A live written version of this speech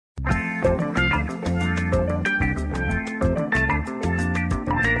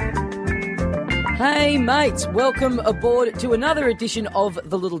Hey mates, welcome aboard to another edition of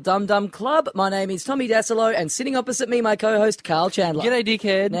the Little Dum Dum Club. My name is Tommy Dasilo, and sitting opposite me, my co-host Carl Chandler. G'day,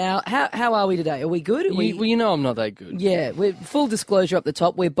 dickhead. Now, how are we today? Are we good? Well, you know I'm not that good. Yeah, we're full disclosure up the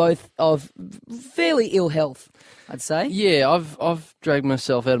top. We're both of fairly ill health, I'd say. Yeah, I've dragged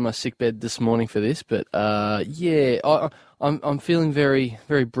myself out of my sick bed this morning for this, but I'm feeling very,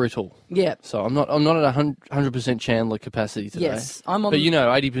 very brittle. Yeah. So I'm not at 100% Chandler capacity today. Yes, I'm on. But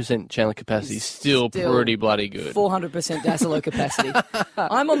 80% Chandler capacity is still pretty bloody good. 400% Dasilo capacity.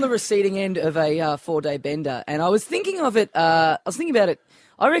 I'm on the receiving end of a 4-day bender, and I was thinking of it. I was thinking about it.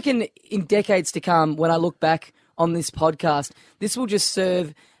 I reckon in decades to come, when I look back on this podcast, this will just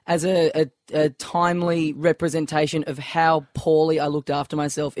serve as a timely representation of how poorly I looked after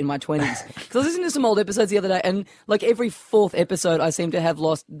myself in my 20s. Because I was listening to some old episodes the other day, and like every fourth episode, I seem to have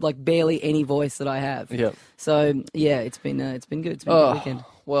lost like barely any voice that I have. Yep. So yeah, it's been good. It's been a good weekend.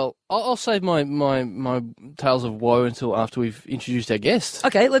 Well, I'll save my tales of woe until after we've introduced our guest.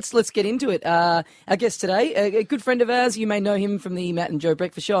 Okay, let's get into it. Our guest today, a good friend of ours. You may know him from the Matt and Joe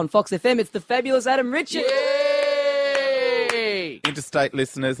Breakfast Show on Fox FM. It's the fabulous Adam Richard. Interstate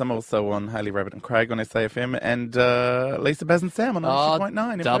listeners, I'm also on Hayley Rabbit and Craig on SAFM, and Lisa Baz and Sam on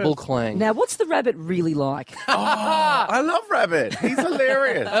 92.9. Double clang. Now, what's the rabbit really like? I love Rabbit. He's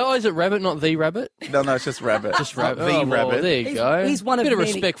hilarious. Oh, is it Rabbit, not the Rabbit? No, it's just Rabbit. Just Rabbit. The Rabbit. There you go. He's one of Bit of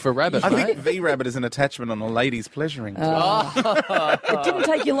many. respect for Rabbit, I mate. think the Rabbit is an attachment on a lady's pleasuring. It didn't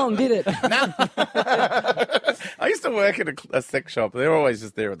take you long, did it? I used to work at a sex shop. They're always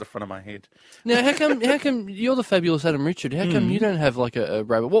just there at the front of my head. Now, how come you're the fabulous Adam Richard? How come you don't have like a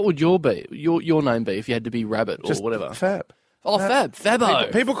rabbit? What would your name be if you had to be Rabbit or Just whatever? Fab. Oh,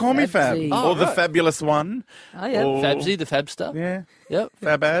 Fabbo. People call me Fab. Fabsy. Or the Fabulous One. Oh, yeah. Or, Fabsy, the Fabster. Yeah. Yep.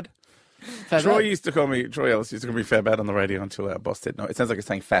 Fabad. Fab Troy Ellis used to call me Fabad on the radio until our boss said no. It sounds like it's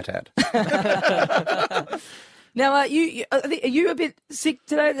saying fat ad. Now, are you a bit sick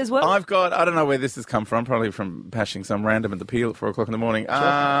today as well? I don't know where this has come from, probably from pashing some random at the peel at 4 o'clock in the morning.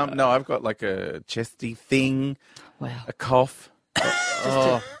 No, I've got like a chesty thing, Wow. a cough.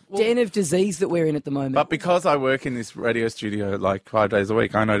 Den of disease that we're in at the moment. But because I work in this radio studio like 5 days a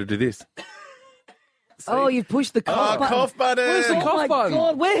week, I know to do this. Oh, you've pushed the cough button. Cough button. Where's the Oh cough my button?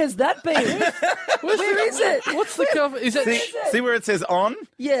 God, where has that been? Where is it? What's the cover? Is that? See where it says on?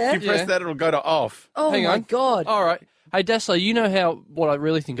 Yeah. If you press Yeah. that, it'll go to off. Oh Hang my on. God. All right. Hey, Dassler, you know what I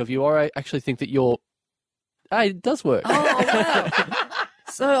really think of you. I actually think that you're... Hey, it does work. Oh, wow.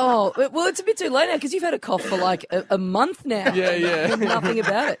 So, well, it's a bit too late now because you've had a cough for like a month now. Yeah. And nothing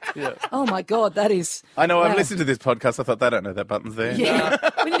about it. Yeah. Oh my God, that is. I know, I've Wow. listened to this podcast. I thought they don't know that button's there. Yeah,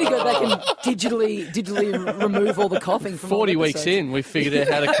 we need to go back and digitally remove all the coughing from 40 all weeks episodes. in, we figured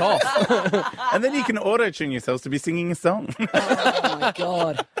out how to cough. And then you can auto-tune yourselves to be singing a song. Oh my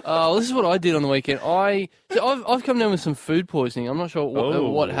God. Oh, this is what I did on the weekend. I've come down with some food poisoning. I'm not sure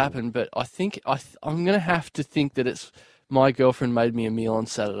what happened, but I think I'm going to have to think that it's my girlfriend made me a meal on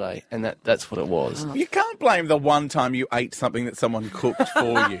Saturday, and that's what it was. You can't blame the one time you ate something that someone cooked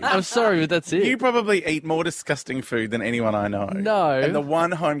for you. I'm sorry, but that's it. You probably eat more disgusting food than anyone I know. No. And the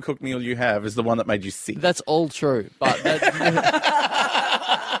one home-cooked meal you have is the one that made you sick. That's all true, but Because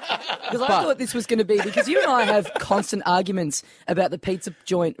I thought this was going to be, because you and I have constant arguments about the pizza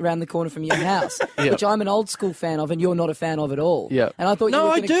joint around the corner from your house, Yeah. which I'm an old school fan of and you're not a fan of at all. Yeah. And I thought no, you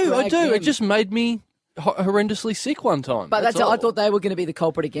were I going do. to drag them. It just made me horrendously sick one time. But that's all. I thought they were going to be the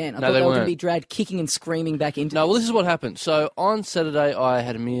culprit again. I thought they they were going weren't. to be dragged kicking and screaming back into No, well, this is what happened. So on Saturday, I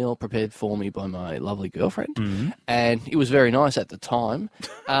had a meal prepared for me by my lovely girlfriend, and it was very nice at the time.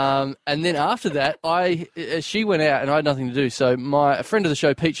 And then after that, she went out, and I had nothing to do. So a friend of the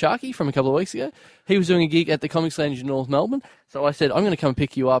show, Pete Sharkey, from a couple of weeks ago, he was doing a gig at the Comics Lounge in North Melbourne. So I said, I'm going to come and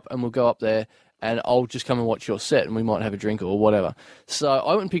pick you up, and we'll go up there, and I'll just come and watch your set, and we might have a drink or whatever. So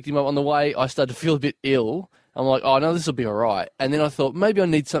I went and picked him up. On the way, I started to feel a bit ill. I'm like, oh, no, this will be all right. And then I thought, maybe I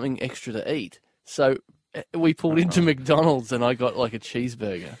need something extra to eat. So we pulled into McDonald's and I got like a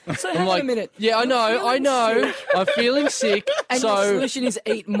cheeseburger. So I'm hang on like, a minute. yeah, I know. I'm feeling sick. And so, your solution is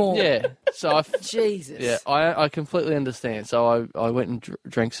eat more. yeah. So Jesus. yeah, I completely understand. So I went and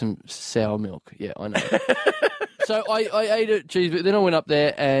drank some sour milk. Yeah, I know. So I ate a cheeseburger. Then I went up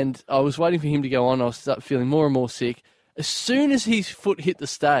there and I was waiting for him to go on. I was feeling more and more sick. As soon as his foot hit the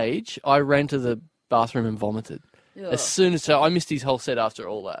stage, I ran to the bathroom and vomited. Ugh. So I missed his whole set after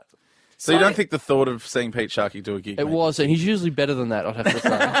all that. So you don't think the thought of seeing Pete Sharkey do a gig? It was, and he's usually better than that, I'd have to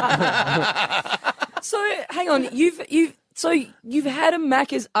say. So hang on, you've had a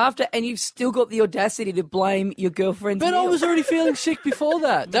Macca's after, and you've still got the audacity to blame your girlfriend's But I meal. was already feeling sick before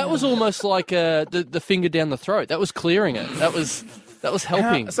that. That was almost like the finger down the throat. That was clearing it. That was That was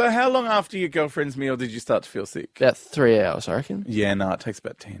helping. So how long after your girlfriend's meal did you start to feel sick? About 3 hours, I reckon. Yeah, no, it takes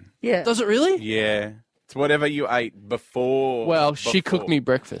about 10. Yeah. Does it really? Yeah. It's whatever you ate before. Well, she cooked me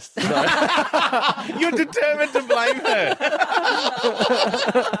breakfast. So. You're determined to blame her.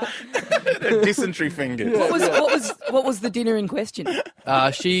 The dysentery fingers. What was the dinner in question?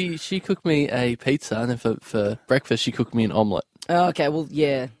 She cooked me a pizza, and then for breakfast she cooked me an omelette. Oh, okay, well,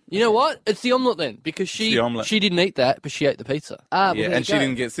 yeah. You know what? It's the omelette then, because she didn't eat that, but she ate the pizza. Well, Yeah, there and you she go.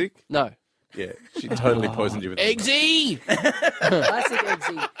 didn't get sick? No. Yeah, she totally poisoned you with Eggsy! Classic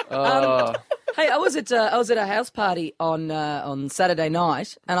Eggsy. Hey, I was at a house party on Saturday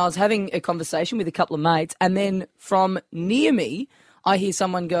night, and I was having a conversation with a couple of mates, and then from near me, I hear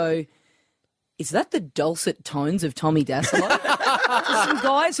someone go, "Is that the dulcet tones of Tommy Dassolo?" So some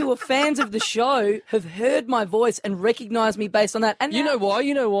guys who are fans of the show have heard my voice and recognised me based on that. And You know why?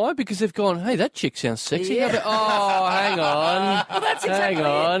 You know why? Because they've gone, hey, that chick sounds sexy. Yeah. Hang on. Well, that's exactly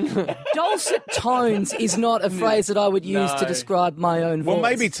Hang on. dulcet tones is not a phrase that I would use to No. describe my own voice. Well,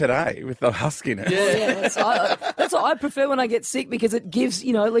 maybe today with the huskiness. Yeah, that's what I prefer when I get sick, because it gives,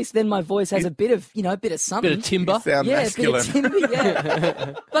 at least then my voice has a bit of something. Bit of timber. Sound Yeah, masculine. a bit of timber,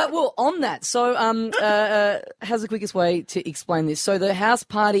 yeah. But well, on that, so how's the quickest way to explain this? So the house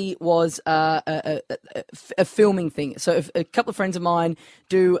party was a filming thing. So if a couple of friends of mine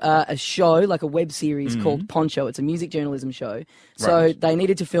do a show, like a web series called Poncho. It's a music journalism show. So Right. they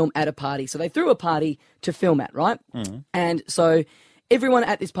needed to film at a party. So they threw a party to film at, right? And so everyone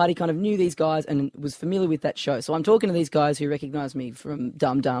at this party kind of knew these guys and was familiar with that show. So I'm talking to these guys who recognise me from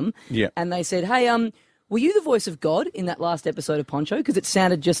Dum Dum. Yeah. And they said, hey, were you the voice of God in that last episode of Poncho? Because it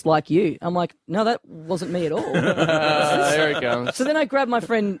sounded just like you. I'm like, no, that wasn't me at all. There it comes. So then I grabbed my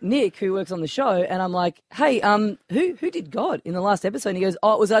friend Nick, who works on the show, and I'm like, hey, who did God in the last episode? And he goes,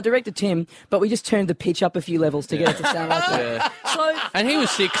 oh, it was our director, Tim, but we just turned the pitch up a few levels to get it to sound like that. Yeah. So, And he was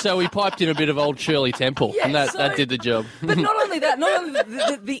sick, so we piped in a bit of old Shirley Temple, Yeah, and that so- did the job. but not only that, not only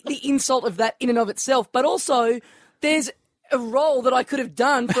the insult of that in and of itself, but also there's a role that I could have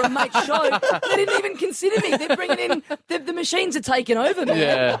done for a mate's show. They didn't even consider me. They're bringing in, the machines are taking over, man.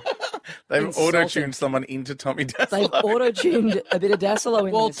 Yeah. They've Insulting. auto-tuned someone into Tommy They've Dassolo. auto-tuned a bit of Dassolo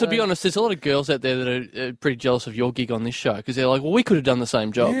in Well, there. to be honest, there's a lot of girls out there that are pretty jealous of your gig on this show because they're like, well, we could have done the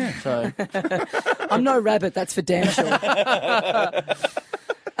same job. So I'm no rabbit, that's for damn sure.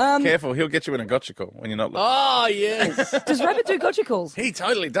 Careful, he'll get you in a gotcha call when you're not looking. Oh, yes. Does Rabbit do gotcha calls? He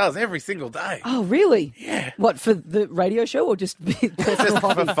totally does every single day. Oh, really? Yeah. What, for the radio show or just personal Just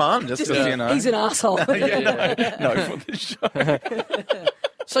hobby? for fun, just because, you know. He's an asshole. No, for the show.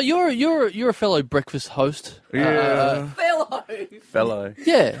 So you're a fellow breakfast host. Yeah. Fellow. Fellow.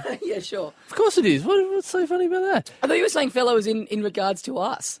 Yeah, Yeah, sure. of course it is. What's so funny about that? I thought you were saying fellow as in regards to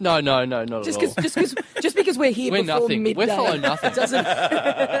us. No, not at all. Just because we're here We're before nothing. midday. We're fellow nothing. Doesn't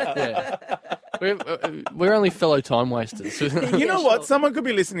Yeah. We're only fellow time wasters. You know Yeah, what? sure. Someone could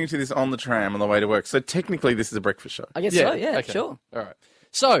be listening to this on the tram on the way to work. So technically, this is a breakfast show. I guess so. Yeah, okay. sure. All right.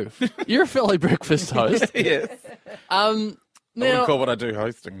 So you're a fellow breakfast host. Yes. I wouldn't Now, call what I do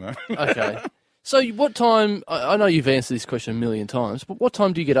hosting, though. okay. So what time? I know you've answered this question a million times, but what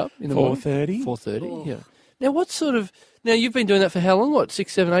time do you get up in the morning? 4:30. 4:30. Yeah. Now, what sort of? Now you've been doing that for how long? What,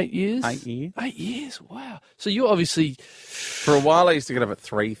 6, 7, 8 years? 8 years. 8 years. Wow. So you obviously For a while, I used to get up at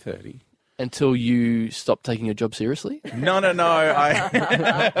 3:30. until you stopped taking your job seriously. No.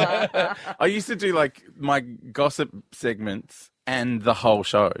 I used to do like my gossip segments and the whole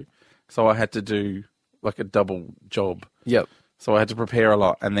show, so I had to do like a double job. Yep. So I had to prepare a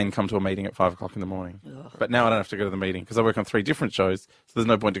lot and then come to a meeting at 5 o'clock in the morning. But now I don't have to go to the meeting because I work on 3 different shows. So there's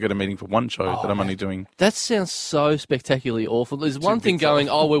no point to go to a meeting for one show that I'm only doing. That sounds so spectacularly awful. There's one thing bits going,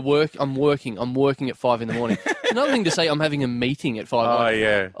 I'm working at 5 in the morning. It's another thing to say I'm having a meeting at 5. Oh,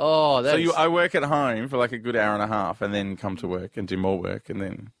 yeah. Oh, that's... So I work at home for like a good hour and a half and then come to work and do more work and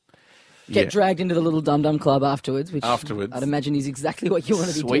then... Get dragged into the little Dum Dum Club afterwards, which Afterwards. I'd imagine is exactly what you want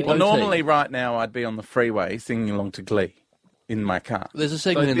to be Sweet. doing. Well, OT. normally right now I'd be on the freeway singing along to Glee in my car. There's a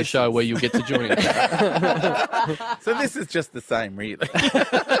segment So in the this show is- where you'll get to join it. So this is just the same, really.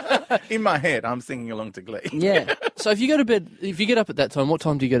 In my head, I'm singing along to Glee. Yeah. So if you go to bed, if you get up at that time, what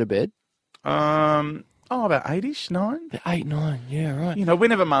time do you go to bed? About 8-ish, 9. 8, 9. Yeah, right. You know,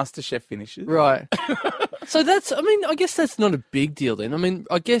 whenever MasterChef finishes. Right. So that's, I guess that's not a big deal then.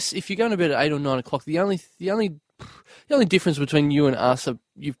 I guess if you're going to bed at 8 or 9 o'clock, the only difference between you and us,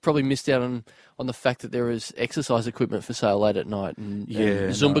 you've probably missed out on the fact that there is exercise equipment for sale late at night and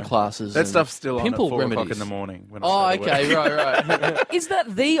Zumba no. classes. That and stuff's still on at pimple 4 o'clock remedies. in the morning. When I Oh, start to okay, work. right. Is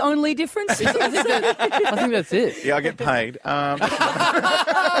that the only difference? I think that's it. Yeah, I get paid.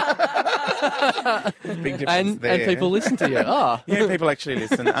 Big difference there. and people listen to you. Oh, Yeah, people actually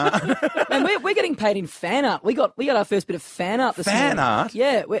listen. And we're getting paid in fan art. We got our first bit of fan art this morning. Fan art?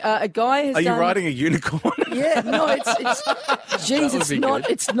 Yeah, a guy has Are you done... riding a unicorn? Yeah, no, it's geez, would be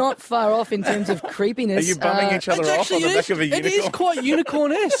it's not far off in terms of creepiness. Are you bumming each other off on the back of a unicorn? It is quite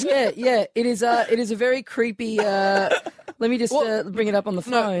unicorn-esque. Yeah, it is a very creepy. Let me just bring it up on the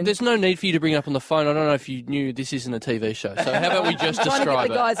No, phone. there's no need for you to bring it up on the phone. I don't know if you knew this isn't a TV show. So how about we just trying to get describe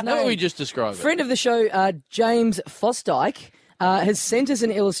the it? guy's How about name. we just describe it? Friend of the show, James Fosdyke, has sent us an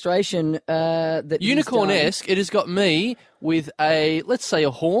illustration that he's done. Unicorn-esque. It has got me with let's say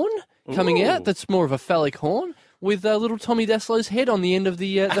a horn coming out. That's more of a phallic horn with little Tommy Daslow's head on the end of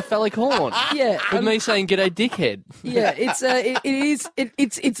the phallic horn. Yeah, With me saying, "G'day, dickhead." yeah,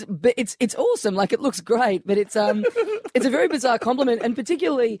 it's awesome. Like, it looks great, but it's a very bizarre compliment, and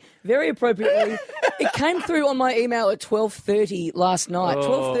particularly very appropriately, it came through on my email at 12:30 last night.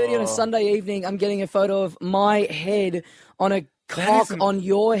 12:30 on a Sunday evening. I'm getting a photo of my head on a cock is an- on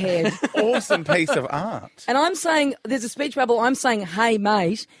your head. Awesome piece of art. And I'm saying, there's a speech bubble, I'm saying, hey,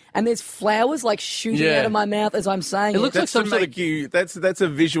 mate, and there's flowers, like, shooting Yeah. out of my mouth as I'm saying it. looks like That's to some sort of- make you. That's a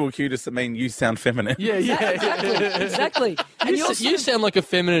visual cue to mean you sound feminine. Yeah. Exactly. And You sound like a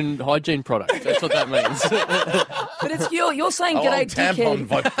feminine hygiene product. That's what that means. but it's you're saying, Oh, g'day, tampon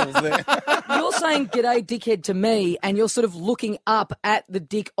dickhead. vocals there. You're saying, g'day, dickhead to me, and you're sort of looking up at the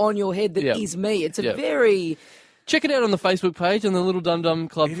dick on your head that is Yep. me. It's a Yep. very... Check it out on the Facebook page, on the Little Dum Dum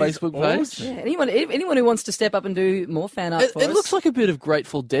Club It is Facebook page. awesome. Yeah, anyone who wants to step up and do more fan art It, for it us, looks like a bit of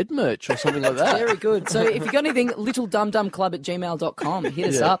Grateful Dead merch or something like that. very good. So if you've got anything, littledumdumclub@gmail.com, hit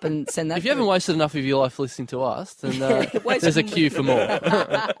us up and send that If you haven't wasted enough of your life listening to us, then waste- there's a queue for more.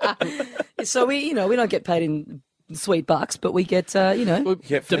 So we don't get paid in sweet bucks, but we get, Get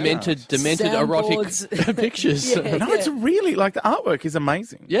fan demented Soundboards. erotic pictures. Yeah. No, it's really like the artwork is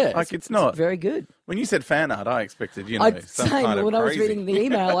amazing. Yeah, like it's not. very good. When you said fan art, I expected some Same, kind of when I was crazy. reading the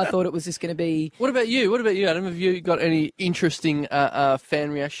email, I thought it was just going to be... What about you, Adam? Have you got any interesting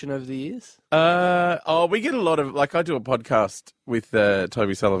fan reaction over the years? We get a lot of, like, I do a podcast with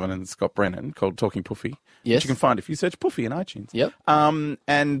Toby Sullivan and Scott Brennan called Talking Puffy. Yes. Which you can find if you search Puffy in iTunes. Yep.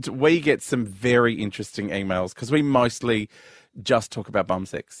 And we get some very interesting emails because we mostly just talk about bum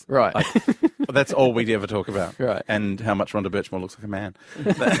sex. Right. That's all we ever talk about. Right. And how much Rhonda Birchmore looks like a man.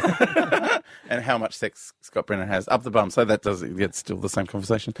 And how much sex Scott Brennan has up the bum. So that does it's still the same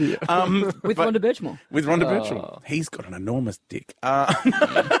conversation. With but- Rhonda Birchmore. With Rhonda Birchmore. He's got an enormous dick.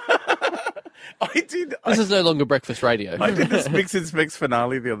 This is no longer breakfast radio. I did the Spicks and Specs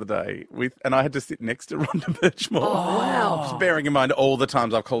finale the other day and I had to sit next to Rhonda Birchmore. Oh, wow. Just bearing in mind all the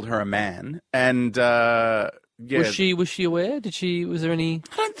times I've called her a man. And yeah. Was she aware? Was there any?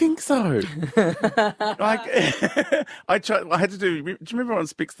 I don't think so. Like, I had to do. Do you remember on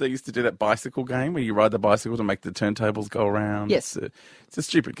Spix they used to do that bicycle game where you ride the bicycle to make the turntables go around? Yes. It's a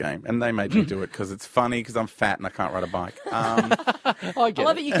stupid game, and they made me do it because it's funny because I'm fat and I can't ride a bike. I I get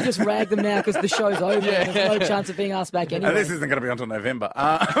love it. it you can just rag them now because the show's over and there's no chance of being asked back And anyway. this isn't going to be until November.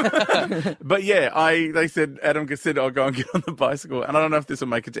 But yeah, they said, Adam said, I'll go and get on the bicycle. And I don't know if this will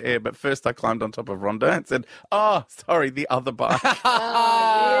make it to air, but first I climbed on top of Rhonda and said, oh, sorry, the other bike.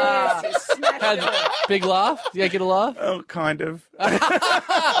 Yes, you smashed it. Had big laugh? Yeah, get a laugh. Oh, kind of.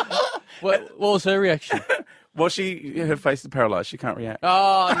 What was her reaction? Well, her face is paralysed. She can't react.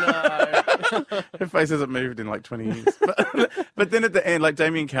 Oh no! Her face hasn't moved in like 20 years. But then at the end, like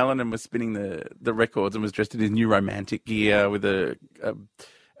Damien Callanan was spinning the records and was dressed in his new romantic gear with a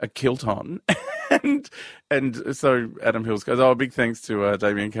kilt on. And so Adam Hills goes, oh, big thanks to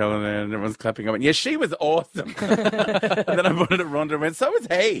Damien Callanan, and everyone's clapping. I went, yeah, she was awesome. And then I pointed at Rhonda and went, so was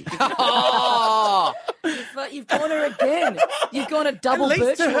he. Oh, But you've gone her again. You've gone a double At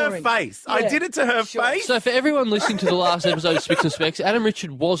least to her Birchmoring. face. I Yeah, did it to her sure. face. so for everyone listening to the last episode of Spicks and Specs, Adam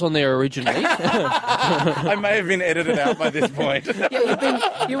Richard was on there originally. I may have been edited out by this point.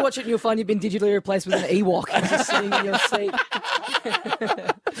 Yeah, you watch it and you'll find you've been digitally replaced with an Ewok just sitting in your seat.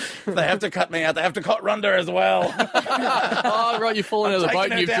 They have to cut me out. They have to cut Rhonda as well. Oh, right, you've fallen out of the boat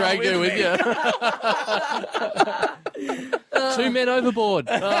taking and you've her down dragged her with with you. Two men overboard.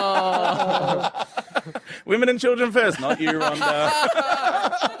 Oh. Women and children first, not you, Rhonda.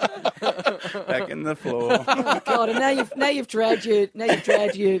 Back in the floor. God, and now you've dragged your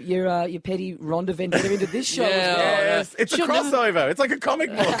petty Rhonda vendetta into this show Yeah. as well. Yes, it's a She'll never- crossover. It's like a comic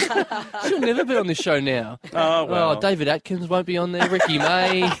book. She'll never be on this show now. Oh, well. Oh, David Atkins won't be on there. Ricky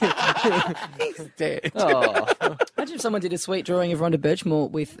May. He's dead. Oh, Imagine if someone did a sweet drawing of Rhonda Birchmore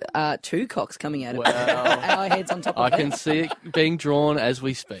with two cocks coming out of it. Wow. Our heads on top of I that. can see it being drawn as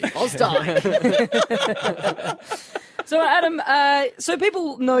we speak. Ozdyke. So, Adam, so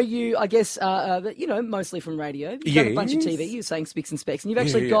people know you, I guess, mostly from radio. You've done a bunch of TV. You were saying Spicks and Specks, and you've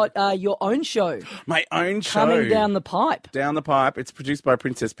actually got your own show. My own show. Coming down the pipe. Down the pipe. It's produced by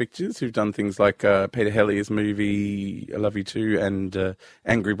Princess Pictures, who've done things like Peter Hellier's movie I Love You Too and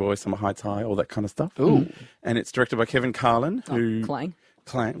Angry Boy, Summer Heights High, all that kind of stuff. Ooh. And it's directed by Kevin Carlin, who... Clang.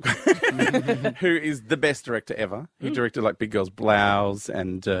 who is the best director ever. He directed like Big Girls Blouse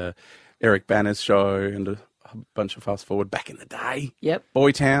and Eric Banner's show and a bunch of Fast Forward back in the day. Yep.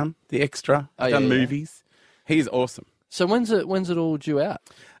 Boytown, The Extra. He's done movies. He's awesome. So when's it all due out?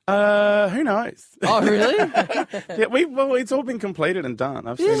 Who knows? Oh, really? Yeah, it's all been completed and done.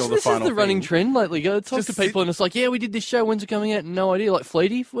 I've seen all the this final is the running things. trend lately. Go talk Just to people and it's like, yeah, we did this show. When's it coming out? No idea. Like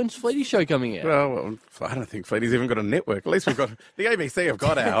Fleety, when's Fleety's show coming out? Well, I don't think Fleety's even got a network. At least we've got the ABC have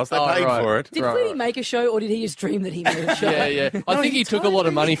got ours. They paid right. for it. Did Fleety make a show, or did he just dream that he made a show? Yeah. I think he took a lot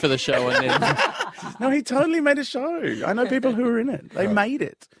of money for the show and then... No, he totally made a show. I know people who were in it. They made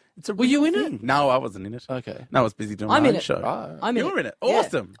it. It's a Were you real in thing. it? No, I wasn't in it. Okay. No, I was busy doing I'm my in own it. show. Right. I'm in You're it. in it. Yeah.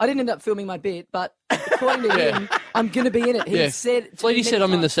 Awesome. I didn't end up filming my bit, but according to him, I'm going to be in it. He said... to me Fleety said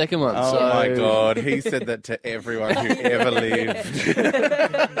I'm in the many second one. Oh so... my God, he said that to everyone who ever lived.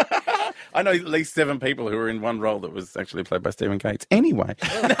 I know at least 7 people who were in one role that was actually played by Stephen Gates. Anyway.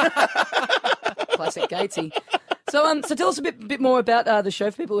 times. Classic Gatesy. So tell us a bit more about the show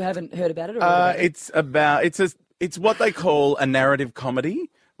for people who haven't heard about it. Or It's what they call a narrative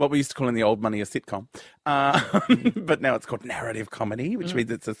comedy. What we used to call in the old money a sitcom. But now it's called narrative comedy, which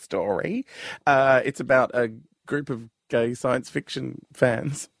means it's a story. It's about a group of gay science fiction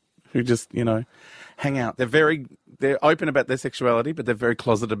fans who just, hang out. They're open about their sexuality, but they're very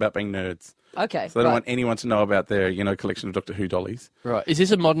closeted about being nerds. Okay. So they don't want anyone to know about their, collection of Doctor Who dollies. Right. Is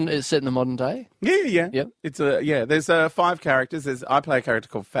this it's set in the modern day? Yeah. Yep. There's 5 characters. I play a character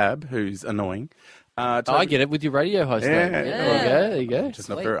called Fab, who's annoying. I get it with your radio host. Yeah. There you go.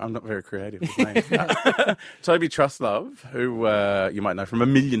 I'm not very creative with names. Toby Trustlove, who you might know from a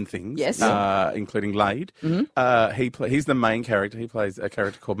million things, Yes. Including Laid. He's the main character. He plays a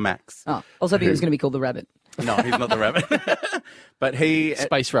character called Max. Oh, I was hoping he was going to be called the Rabbit. No, he's not the rabbit. But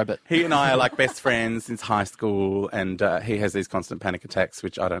Space Rabbit. He and I are like best friends since high school, and he has these constant panic attacks,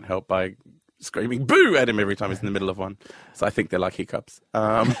 which I don't help by screaming boo at him every time he's in the middle of one. So I think they're like hiccups.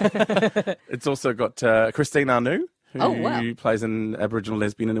 It's also got Christine Arnoux, who plays an Aboriginal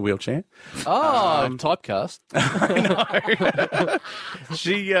lesbian in a wheelchair. Oh, typecast. I know.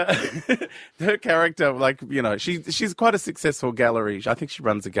 She, her character, she's quite a successful gallery. I think she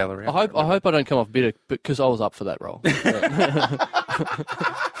runs a gallery. I hope I don't come off bitter because I was up for that role.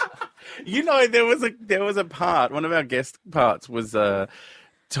 There was a part. One of our guest parts was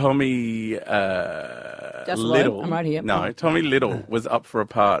Tommy Little. I'm right here. No, Tommy Little was up for a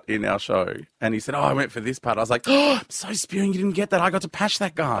part in our show, and he said, I went for this part. I was like, I'm so spewing you didn't get that. I got to patch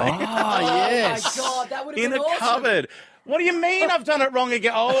that guy. Yes. Oh, my God, that would have In been a awesome. cupboard. What do you mean I've done it wrong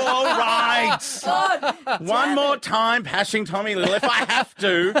again? Oh, all right. God, One more time, pashing Tommy Little if I have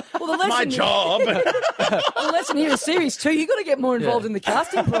to. Well, the It's my lesson- job. the lesson here is series 2. You've got to get more involved in the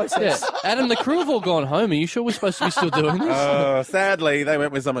casting process. Yeah. Adam, the crew have all gone home. Are you sure we're supposed to be still doing this? Sadly, they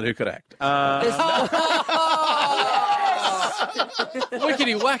went with someone who could act.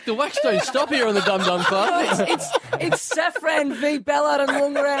 Wickety whack. The wax don't stop here on the Dum Dum Club. It's Saffron v. Ballard and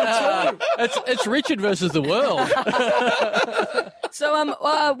Long Round 2. It's Richard versus the world. So,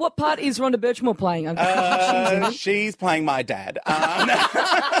 what part is Rhonda Birchmore playing? She's playing my dad.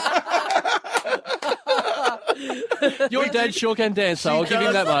 Your dad sure can dance, so I'll give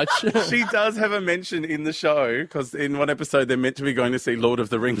him that much. She does have a mention in the show, because in one episode they're meant to be going to see Lord of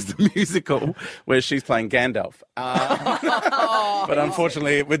the Rings, the musical, where she's playing Gandalf. But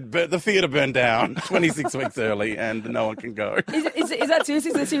unfortunately, the theatre burned down 26 weeks early, and no one can go. Is that serious?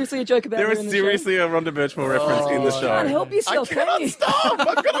 Is there seriously a joke about There her is in the seriously a Rhonda Birchmore reference in the show? show. You can't help yourself, I can cannot you? stop.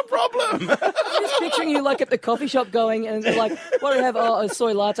 I've got a problem. I'm just picturing you like at the coffee shop going and they're like, what do you have? Oh, a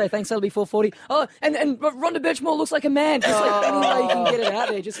soy latte, thanks, that'll be $4.40. Oh, and Rhonda Birchmore looks like a man. Just like any way you can get it out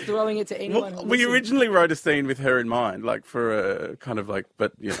there, just throwing it to anyone. Well, who we listens. originally wrote a scene with her in mind, like for a kind of like,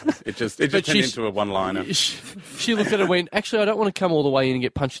 but it just turned into a one-liner. She looked at it and went, actually, I don't want to come all the way in and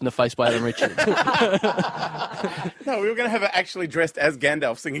get punched in the face by Adam Richards. No, we were going to have her actually dressed as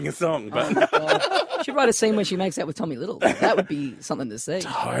Gandalf singing a song, but She'd write a scene where she makes out with Tommy Little. That would be something to see.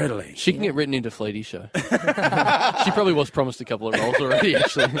 totally. She can get written into Fleety's show. She probably was promised a couple of roles already,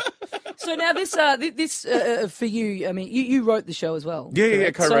 actually. So now this for you, I mean, you wrote the show as well. Yeah,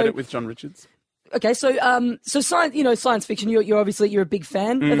 correct? co-wrote So it with John Richards. Okay, so science, science fiction. You're obviously a big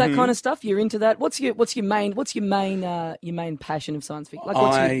fan of that kind of stuff. You're into that. What's your main passion of science fiction? Like,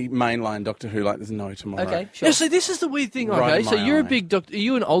 I mainline Doctor Who like there's no tomorrow. Okay, sure. Yeah, so this is the weird thing. Right Okay, in so my you're a eye. big Doctor. Are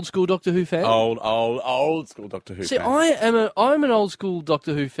you an old school Doctor Who fan? Old school Doctor Who See, fan. I'm an old school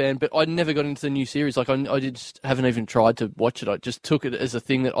Doctor Who fan, but I never got into the new series. Like haven't even tried to watch it. I just took it as a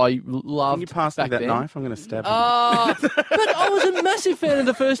thing that I loved. Can you pass me back that then. knife? I'm going to stab him. But I was a massive fan of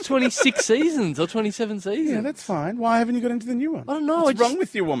the first 26 seasons or 27 seasons. Yeah, that's fine. Why haven't you got into the new one? I don't know. What's wrong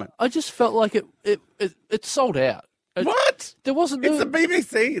with you, woman? I just felt like it sold out. What? There wasn't. It's the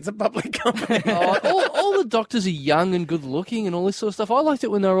BBC. It's a public company. all the doctors are young and good looking and all this sort of stuff. I liked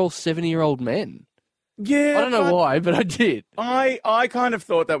it when they were all 70-year-old men. Yeah, I don't know why, but I did. I kind of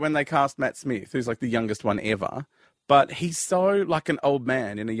thought that when they cast Matt Smith, who's like the youngest one ever, but he's so like an old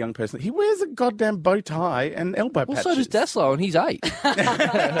man in a young person. He wears a goddamn bow tie and elbow Well, patches. so does Daslow, and he's 8.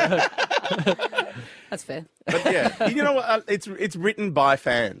 That's fair. But yeah, you know what? It's written by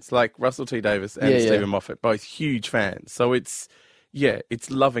fans like Russell T Davis and Yeah, yeah. Stephen Moffat, both huge fans. So it's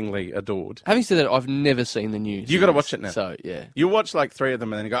lovingly adored. Having said that, I've never seen the news. You gotta watch it now. So, yeah. You watch like 3 of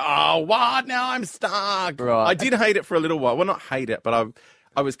them and then you go, oh, what? Now I'm stuck. Right. I did hate it for a little while. Well, not hate it, but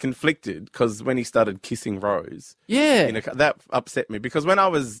I was conflicted because when he started kissing Rose, Yeah. that upset me because when I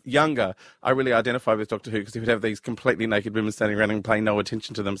was younger, I really identified with Doctor Who because he would have these completely naked women standing around and paying no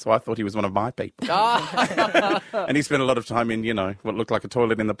attention to them. So I thought he was one of my people. And he spent a lot of time in, what looked like a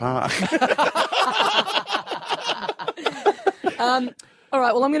toilet in the park. All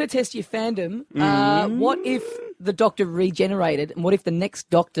right, well, I'm going to test your fandom. What if the Doctor regenerated, and what if the next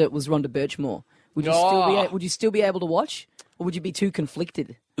Doctor was Rhonda Birchmore? Would you still be able to watch, or would you be too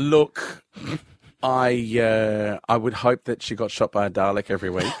conflicted? Look, I would hope that she got shot by a Dalek every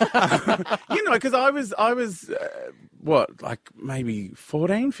week. Because I was like maybe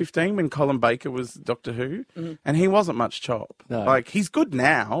 14, 15 when Colin Baker was Doctor Who, and he wasn't much chop. No. Like, he's good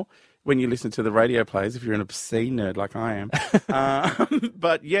now when you listen to the radio plays, if you're an obscene nerd like I am.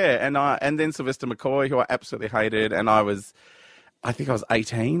 But yeah, and then Sylvester McCoy, who I absolutely hated, and I think I was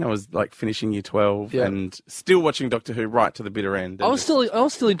 18. I was like finishing year 12 and still watching Doctor Who right to the bitter end. I was still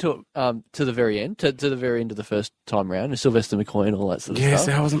into it to the very end, to the very end of the first time round, Sylvester McCoy and all that sort of Yes,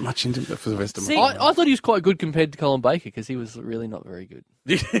 stuff. I wasn't much into it for Sylvester See, McCoy. I thought he was quite good compared to Colin Baker because he was really not very good.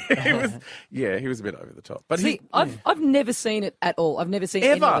 he was a bit over the top. But See, I've never seen it at all. I've never seen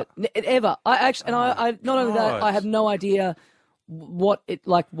Ever? any of it. Ever. I actually, and I not only that, God. I have no idea what it's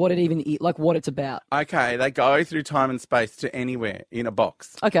about. Okay, they go through time and space to anywhere in a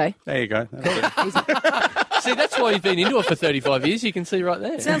box. Okay. There you go. That's it. See, that's why you've been into it for 35 years. You can see right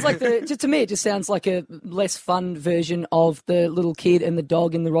there. Sounds like to me, it just sounds like a less fun version of the little kid and the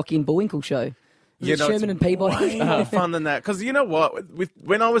dog in the Rocky and Bullwinkle show. Sherman and Peabody. Way more fun than that. Because you know what?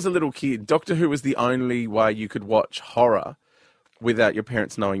 When I was a little kid, Doctor Who was the only way you could watch horror without your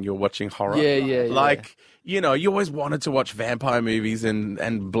parents knowing you're watching horror. Yeah. Like, you always wanted to watch vampire movies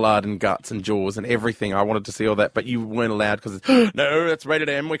and blood and guts and Jaws and everything. I wanted to see all that, but you weren't allowed because, no, that's rated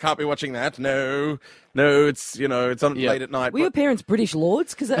M. We can't be watching that. No, it's, it's on late at night. Were your parents British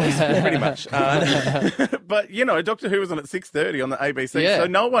lords? Because that was Pretty much. But, Doctor Who was on at 6:30 on the ABC, Yeah. so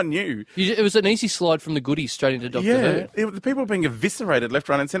no one knew. It was an easy slide from the goodies straight into Doctor Who. The people being eviscerated left,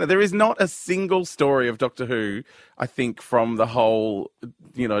 right, and centre. There is not a single story of Doctor Who, I think, from the whole,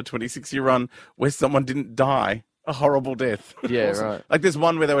 26-year run where someone didn't die a horrible death. Yeah, right. Like there's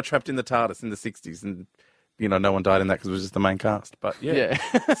one where they were trapped in the TARDIS in the 60s and, no one died in that because it was just the main cast. But yeah.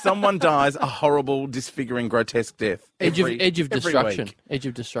 Someone dies a horrible, disfiguring, grotesque death. Edge of every Destruction. week. Edge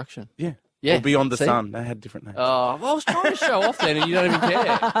of Destruction. Yeah. Yeah. Or Beyond the See? Sun. They had different names. Oh, well, I was trying to show off then, and you don't even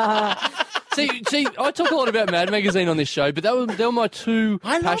care. See, I talk a lot about Mad Magazine on this show, but they were my two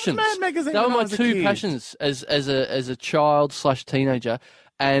I loved passions. Mad Magazine They were when I my was a two kid. passions as a child / teenager.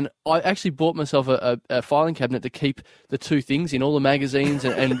 And I actually bought myself a filing cabinet to keep the two things in, all the magazines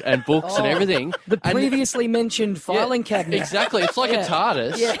and books and everything. the And- previously mentioned filing cabinet. Exactly. It's like a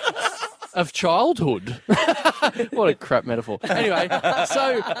TARDIS of childhood. What a crap metaphor. Anyway,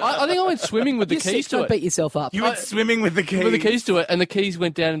 so I think I went swimming with the keys to Don't it. beat yourself up. You went swimming with the keys. With the keys to it, and the keys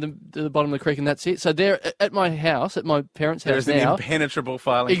went down to the bottom of the creek, and that's it. So there, at my house, at my parents' house There's an now, impenetrable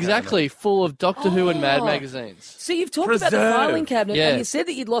filing exactly, full of Doctor Who and Mad Oh. magazines. So you've talked about the Preserve. filing cabinet, Yeah. and you said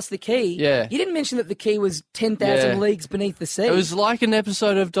that you'd lost the key. Yeah. You didn't mention that the key was 10,000 Yeah. leagues beneath the sea. It was like an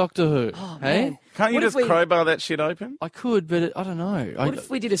episode of Doctor Who. Oh, hey? man. Can't you What if just we- crowbar that shit open? I could, but I don't know. What if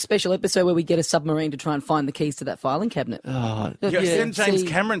we did a special episode where we get a submarine to try and find the keys to that filing cabinet? Send James see-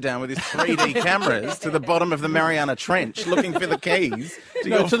 Cameron down with his 3D cameras to the bottom of the Mariana Trench looking for the keys to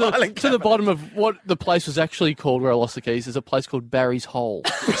your to filing the bottom of what the place was actually called where I lost the keys is a place called Barry's Hole.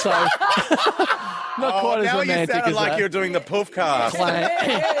 So not quite as now you romantic sounded as like that. you're doing the poof cast.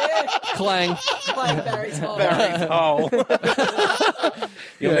 Clang. Like Barry's Hole. Barry's hole.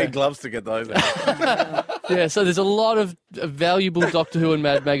 You'll need gloves to get those out. Yeah, so there's a lot of valuable Doctor Who and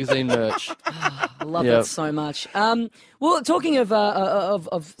Mad Magazine merch. I love Yep. that so much. Well, talking of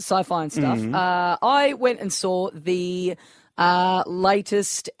sci-fi and stuff, I went and saw the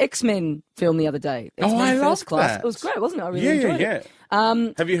latest X-Men film the other day. X-Men I First loved Class. that. It was great, wasn't it? I really enjoyed it.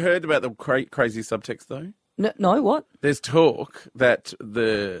 Have you heard about the crazy subtext, though? No, what? There's talk that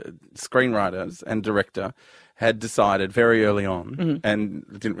the screenwriters and director had decided very early on, and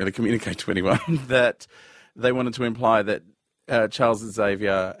didn't really communicate to anyone, that they wanted to imply that Charles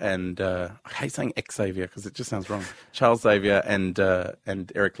Xavier and I hate saying Xavier because it just sounds wrong. Charles Xavier and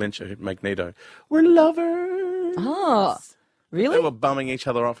Eric Lyncher, Magneto, were lovers. Ah, really? They were bumming each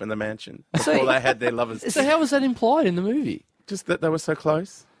other off in the mansion before they had their lovers. So how was that implied in the movie? Just that they were so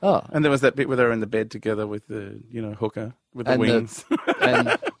close. Oh, And there was that bit where they were in the bed together with the, hooker with the And wings.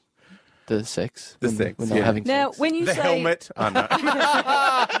 and the sex. The when, sex, when they were yeah. having Now, sex. when you the say helmet. I know.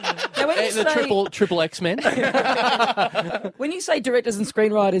 now, when you The say triple X-Men. when you say directors and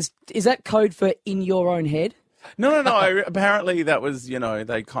screenwriters, is that code for in your own head? No. Apparently that was,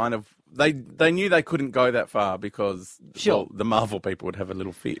 they kind of, they knew they couldn't go that far because Sure. the Marvel people would have a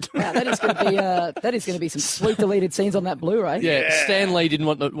little fit. Wow, that is going to be some sweet deleted scenes on that Blu-ray. Yeah, Stan Lee didn't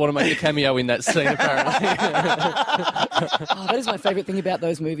want to make a cameo in that scene, apparently. Oh, that is my favourite thing about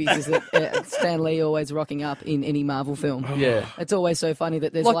those movies is that Stan Lee always rocking up in any Marvel film. Yeah. It's always so funny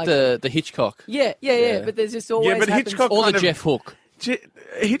that there's Like the Hitchcock. yeah, but there's just always but happens- Hitchcock- Or the kind of- Jeff Hook.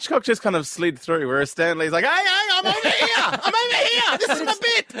 Hitchcock just kind of slid through, whereas Stanley's like, hey, I'm over here. I'm over here. This is my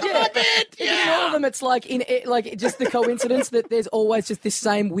bit. Yeah. My bit. But in all of them, it's like just the coincidence that there's always just this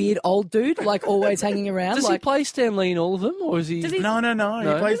same weird old dude, like always hanging around. Does he play Stan Lee in all of them, or is he? Does he- No. He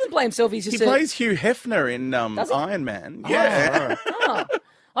doesn't play himself. He's He just plays Hugh Hefner in Does he? Iron Man. Yeah. Oh.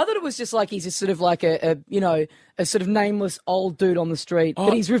 I thought it was just like he's just sort of like a sort of nameless old dude on the street,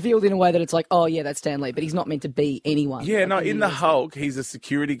 but he's revealed in a way that it's like, oh yeah, that's Stan Lee, but he's not meant to be anyone. Yeah, Like, no, he in the is- Hulk, he's a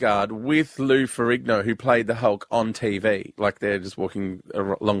security guard with Lou Ferrigno, who played the Hulk on TV. Like, they're just walking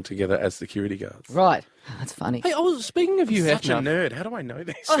along together as security guards. Right. That's funny. Hey, speaking of Hugh Such a Hefner, nerd. How do I know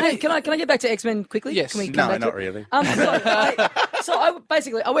this? Oh, hey, can I get back to X-Men quickly? Yes. Can we come No, back to not it? really. So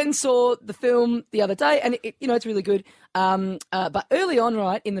I went and saw the film the other day, and it's really good. But early on,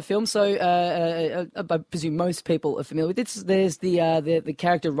 right in the film, so I presume most people are familiar with this. There's the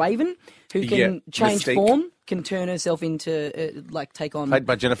character Raven, who can Yeah, change Mystique. form, can turn herself into take on. Played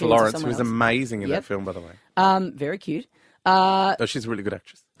by Jennifer appearance of Lawrence, who was someone amazing in Yep. that film, by the way. very cute. Oh, she's a really good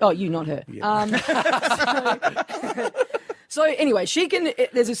actress. Oh, you, not her. So anyway, she can.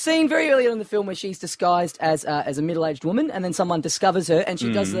 There's a scene very early on in the film where she's disguised as a middle-aged woman, and then someone discovers her, and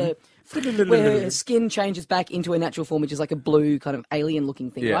she does the where her skin changes back into her natural form, which is like a blue kind of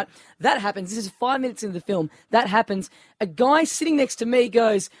alien-looking thing, Yeah. right? That happens. This is 5 minutes into the film. That happens. A guy sitting next to me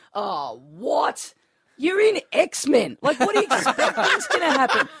goes, "Oh, what? You're in X-Men. Like, what do you expect was going to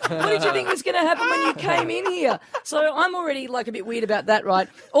happen? What did you think was going to happen when you came in here?" So I'm already like a bit weird about that, right?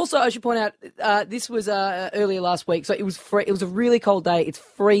 Also, I should point out this was earlier last week, so it was it was a really cold day. It's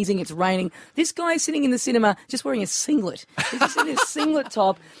freezing. It's raining. This guy is sitting in the cinema just wearing a singlet. He's just in his singlet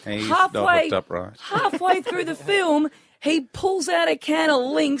top. He's not hooked up right. Halfway through the film, he pulls out a can of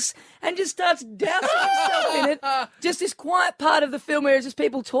Lynx and just starts dousing himself in it. Just this quiet part of the film where it's just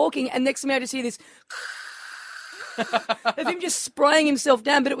people talking, and next to me I just hear this of him just spraying himself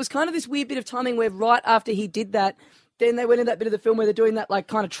down. But it was kind of this weird bit of timing where right after he did that, then they went in that bit of the film where they're doing that like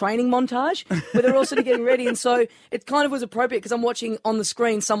kind of training montage where they're all sort of getting ready, and so it kind of was appropriate because I'm watching on the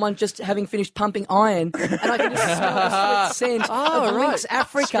screen someone just having finished pumping iron, and I can just smell the sweet scent of right. Lynx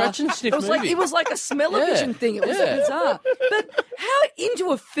Africa. Scratch and sniff movie. It was like a smell-o-vision thing. It was bizarre. But how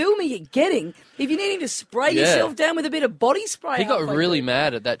into a film are you getting if you're needing to spray yourself down with a bit of body spray? he got halfway really through?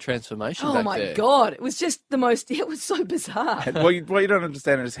 mad at that transformation. Oh back my there. god! It was just the most. It was so bizarre. What you don't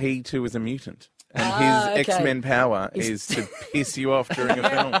understand is he too is a mutant, and his okay. X-Men power is to piss you off during a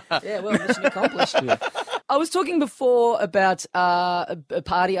film. Yeah, well, mission accomplished. I was talking before about a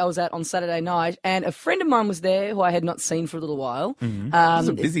party I was at on Saturday night, and a friend of mine was there who I had not seen for a little while. It was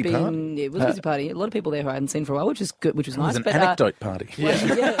a busy party. party. It was a busy party. A lot of people there who I hadn't seen for a while, which was good, which was It nice. was an anecdote party.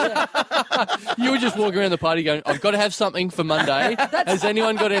 Yeah. You were just walking around the party going, I've got to have something for Monday. Has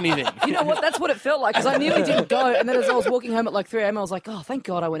anyone got anything? You know what? That's what it felt like, because I nearly didn't go. And then as I was walking home at like 3 a.m, I was like, oh, thank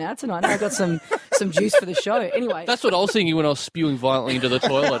God I went out tonight. Now I got some juice for the show. Anyway. That's what I was thinking when I was spewing violently into the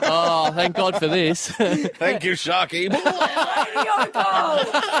toilet. Oh, thank God for this. Thank you, Sharky.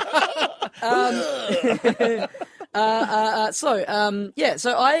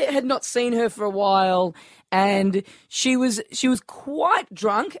 So I had not seen her for a while, and she was quite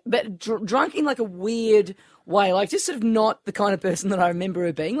drunk, but drunk in like a weird way, like just sort of not the kind of person that I remember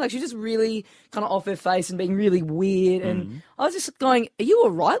her being. Like she was just really kind of off her face and being really weird. And I was just going, "Are you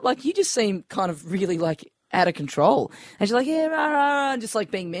all right? Like you just seem kind of really like out of control." And she's like, "Yeah, rah, rah, rah," and just like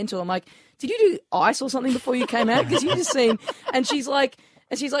being mental. I'm like, "Did you do ice or something before you came out? Because you just seem..." And she's like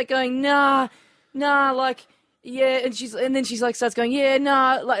going, nah, like. Yeah, and then she's like starts going, yeah,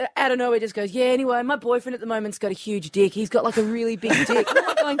 nah, like out of nowhere just goes, yeah, anyway, my boyfriend at the moment's got a huge dick. He's got like a really big dick. And I'm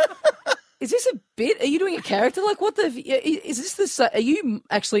like going, is this a bit? Are you doing a character? Like what the, is this are you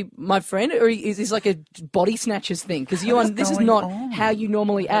actually my friend, or is this like a body snatchers thing? Because this is not how you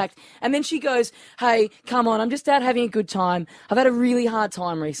normally act. And then she goes, hey, come on, I'm just out having a good time. I've had a really hard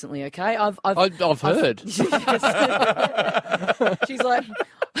time recently, okay? I've heard. She's like...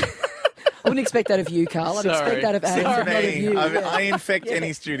 I wouldn't expect that of you, Carl. I'd expect that of Adam, not of you. I infect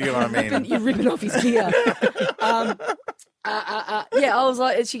any studio I'm in. You're ripping off his gear. I was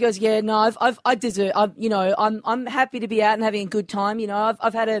like, she goes, yeah, no, I deserve, I'm happy to be out and having a good time. You know,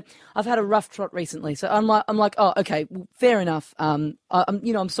 I've had a rough trot recently. So I'm like, oh, okay, well, fair enough. I'm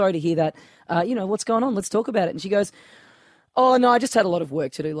sorry to hear that. What's going on? Let's talk about it. And she goes, oh no, I just had a lot of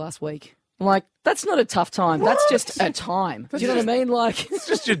work to do last week. I'm like, that's not a tough time. What? That's just a time. Do you know what I mean? Like, it's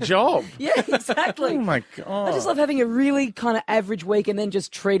just your job. Yeah, exactly. Oh my God. I just love having a really kind of average week and then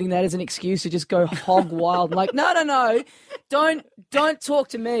just treating that as an excuse to just go hog wild. I'm like, no. Don't talk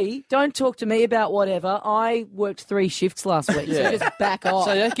to me. Don't talk to me about whatever. I worked 3 shifts last week, so just back off.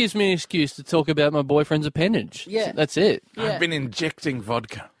 So that gives me an excuse to talk about my boyfriend's appendage. Yeah. That's it. Yeah. I've been injecting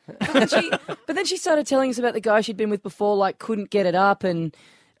vodka. But then she started telling us about the guy she'd been with before, like couldn't get it up, and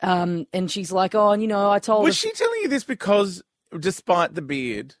she's like, oh, and I told her... Was she telling you this because, despite the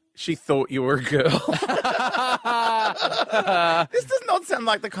beard, she thought you were a girl? This does not sound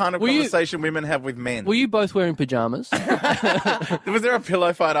like the kind of conversation women have with men. Were you both wearing pajamas? Was there a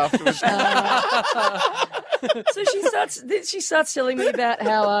pillow fight afterwards? So she starts telling me about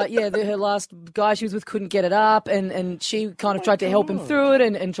how her last guy she was with couldn't get it up, and she kind of tried to help him through it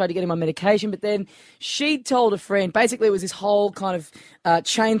and tried to get him on medication, but then she told a friend. Basically, it was this whole kind of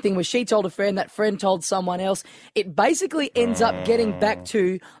chain thing where she told a friend, that friend told someone else. It basically ends up getting back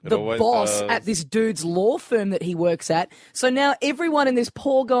to the boss at this dude's law firm that he works at. So now everyone in this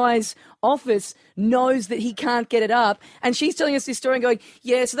poor guy's office knows that he can't get it up, and she's telling us this story and going,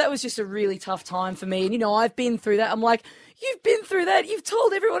 yeah, so that was just a really tough time for me, and I've been through that. I'm like, you've been through that? You've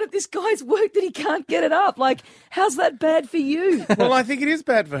told everyone at this guy's work that he can't get it up. Like, how's that bad for you? Well, I think it is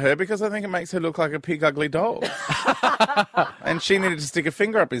bad for her because I think it makes her look like a pig ugly doll. And she needed to stick a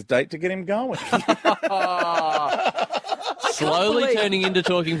finger up his date to get him going. Slowly turning into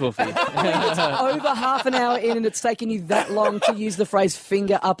talking Foofy. It's over half an hour in and it's taken you that long to use the phrase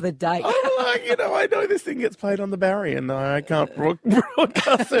finger up the date. I know this thing gets played on the Barry and I can't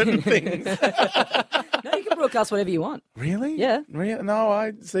broadcast certain things. No, you can broadcast whatever you want. Really? Yeah. No,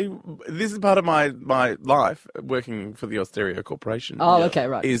 I see. This is part of my life working for the Austereo Corporation. Oh, okay,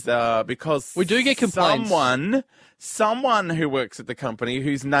 right. Is because we do get complaints. Someone who works at the company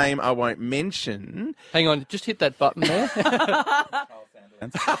whose name I won't mention. Hang on, just hit that button there.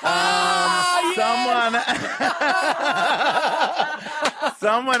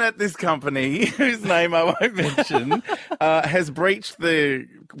 Someone at this company whose name I won't mention has breached the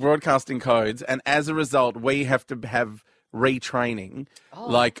broadcasting codes, and as a result, we have to have retraining,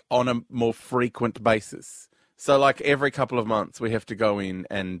 like on a more frequent basis. So, like every couple of months, we have to go in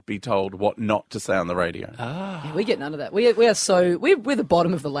and be told what not to say on the radio. Yeah, we get none of that. We're the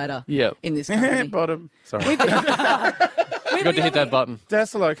bottom of the ladder. In this company. Bottom. Sorry. Got to hit that button.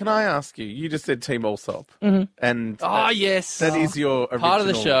 Dassilo, can I ask you? You just said Team Allsop, and yes, that is your original part of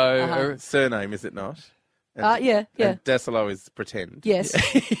the show. Surname, is it not? Yeah. And Dassilo is pretend. Yes.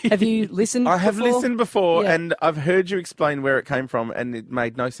 Have you listened? I have before? listened before, Yeah. and I've heard you explain where it came from, and it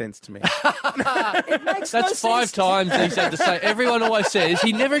made no sense to me. It makes no That's sense 5 times he said the same. Everyone always says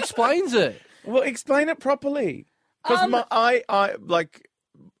he never explains it. Well, explain it properly, because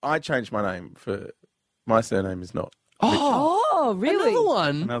I changed my name for My surname is not. Oh, really? Another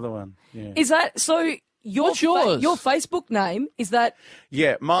one. Another one. Yeah. Is that so? What's yours? Your Facebook name is that?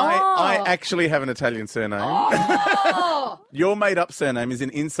 Yeah, I actually have an Italian surname. Your made-up surname is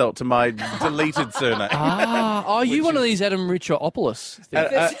an insult to my deleted surname. Are you one of these Adam Richardopoulos?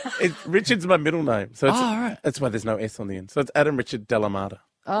 Richard's my middle name, so right. that's why there's no S on the end. So it's Adam Richard Delamata.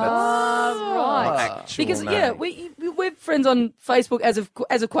 Right. Actual Because name. we're friends on Facebook as of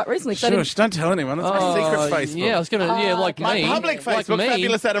quite recently. So I didn't- Don't tell anyone. It's my secret Facebook. Yeah, I was going to. Like okay. me. My public like Facebook, me.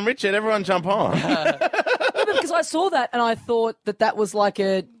 Fabulous Adam Richard. Everyone jump on. because I saw that and I thought that was like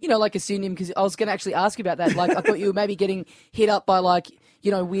a pseudonym, because I was going to actually ask you about that. Like I thought you were maybe getting hit up by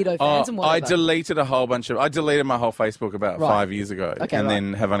weirdo fans and whatever. I deleted I deleted my whole Facebook about Right. 5 years ago, Okay, and right.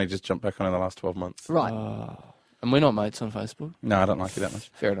 then have only just jumped back on in the last 12 months. Right. And we're not mates on Facebook. No, I don't like you that much.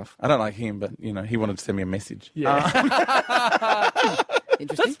 Fair enough. I don't like him, but he wanted to send me a message. Yeah.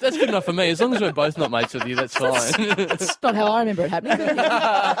 Interesting. That's good enough for me. As long as we're both not mates with you, that's fine. That's not how I remember it happening.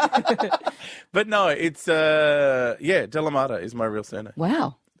 But yeah. But no, it's Delamata is my real surname.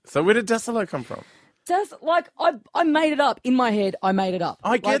 Wow. So where did Dasilo come from? I made it up in my head. I made it up.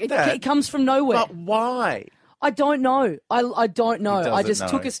 I get that. It comes from nowhere. But why? I don't know. I don't know. I just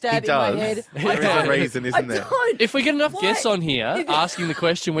took a stab in my head. There is a reason, isn't there? don't. If we get enough Why? guests on here asking the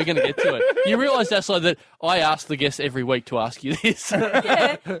question, we're going to get to it. You realise, Daslo, that I ask the guests every week to ask you this.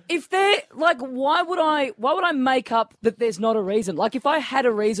 Yeah, if they're why would I make up that there's not a reason? Like, if I had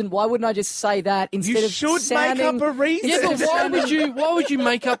a reason, why wouldn't I just say that instead You of should sounding... make up a reason. Yeah, but why would you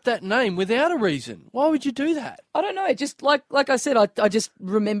make up that name without a reason? Why would you do that? I don't know. It just like I said, I just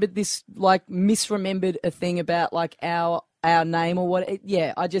remembered this, misremembered a thing about our name or what. It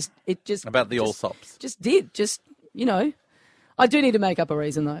just About the Allsops. I do need to make up a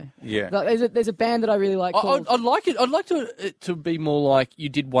reason though. Yeah. There's a band that I really like called... I'd like it to be more like you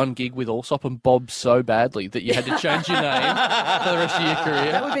did one gig with Allsop and bobbed so badly that you had to change your name for the rest of your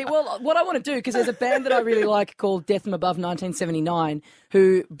career. That would be, what I want to do, because there's a band that I really like called Death From Above 1979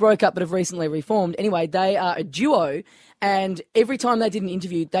 who broke up but have recently reformed. Anyway, they are a duo, and every time they did an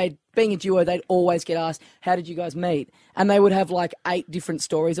interview, being a duo, they'd always get asked, how did you guys meet? And they would have 8 different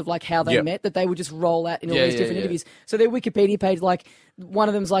stories of how they met that they would just roll out in all these different interviews. So their Wikipedia page, one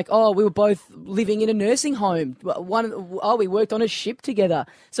of them's we were both living in a nursing home. We worked on a ship together.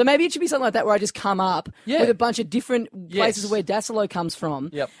 So maybe it should be something like that where I just come up with a bunch of different places where Dasilo comes from.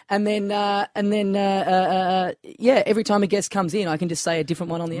 Yep. And then every time a guest comes in, I can just say a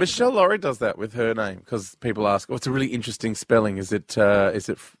different one on the end. Michelle Laurie does that with her name because people ask, "Oh, it's a really interesting spelling. Is it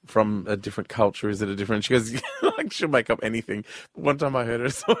from a different culture? Is it a different?" She goes, "She'll make up anything." One time I heard her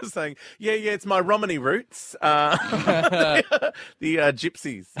sort of saying, "Yeah, it's my Romany roots, the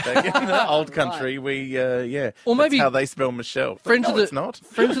gypsies back in the old country. We Or maybe that's how they spell Michelle." Friends No, of the it's not.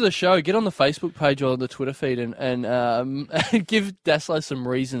 friends of the show, get on the Facebook page or the Twitter feed and give Daslo some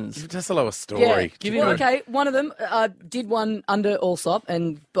reasons. Give Dasilo a story. Yeah. Give him Okay, one of them did one under Allsop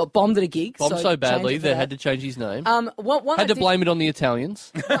and bombed at a gig. Bombed so badly changed it for they that. had to change his name. One Had to blame it on the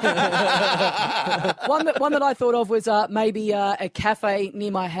Italians. one that I thought of was maybe a cafe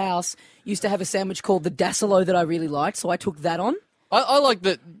near my house used to have a sandwich called the Dasilo that I really liked, so I took that on. I like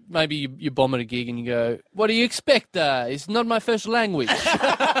that maybe you bomb at a gig and you go, what do you expect? It's not my first language.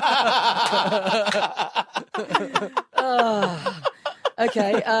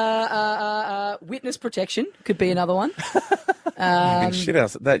 Okay, witness protection could be another one. Shit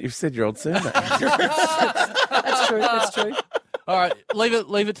else at that. You've said your old surname. That's true. All right,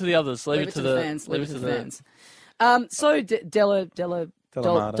 leave it to the others. Leave it to the fans. leave Leave it it to to the the fans. So Delamate.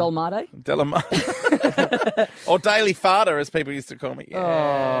 Delamata. Or Daily Farter, as people used to call me.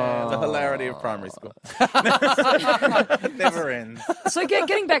 Yeah, the hilarity of primary school. Never ends. So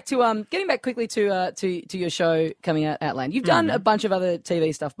getting back quickly to your show coming out, Outland. You've done a bunch of other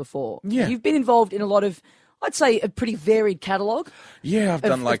TV stuff before. Yeah. You've been involved in a lot of, I'd say, a pretty varied catalogue. Yeah, I've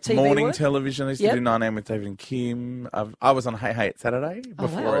done of TV morning work? television. I used to do 9 a.m. with David and Kim. I was on Hey Hey It's Saturday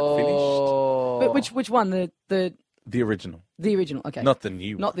before it finished. Which one? The original, The original. Okay. not the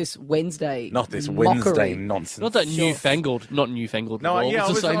new one. Not this Wednesday. Not this mockery. Wednesday nonsense. Not that newfangled, not newfangled. No, at all. yeah,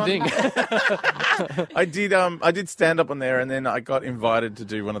 It's the I same was thing. I did stand up on there, and then I got invited to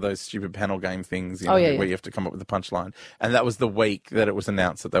do one of those stupid panel game things, yeah. where you have to come up with a punchline. And that was the week that it was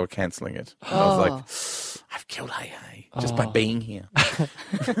announced that they were cancelling it. And I was like, I've killed Hey Hey just by being here.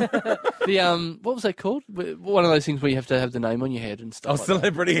 What was that called? One of those things where you have to have the name on your head and stuff. Oh,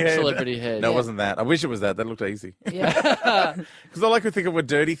 celebrity head. Celebrity head. No, yeah. it wasn't that. I wish it was that. That looked easy. Yeah. Because all I could think of were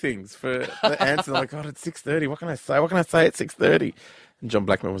dirty things for the answer. Like, God, it's 6:30. What can I say? What can I say at 6:30? And John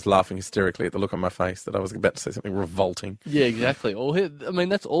Blackman was laughing hysterically at the look on my face that I was about to say something revolting. Yeah, exactly.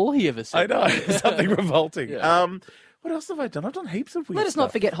 That's all he ever I said. know, something revolting. Yeah. What else have I done? I've done heaps of weird Let us not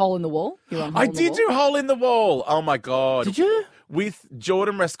stuff. forget Hole in the Wall. You're on Hole I in the did Wall. do Hole in the Wall. Oh, my God. Did you? With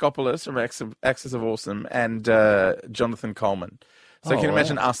Jordan Raskopoulos from Axis of Awesome and Jonathan Coleman. So you can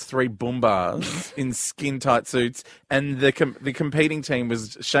imagine us three boombars in skin-tight suits. And the competing team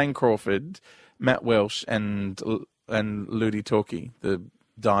was Shane Crawford, Matt Welsh, and Ludi Talkie, the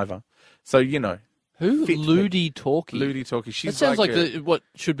diver. So, you know. Who? Fit- Ludi Talkie. Ludi Talkie. That She's sounds like a- what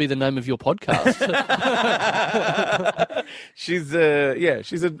should be the name of your podcast. she's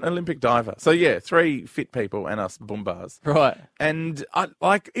an Olympic diver. So, yeah, 3 fit people and us boombars. Right. And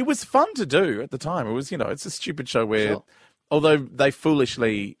it was fun to do at the time. It was, it's a stupid show where, Sure. although they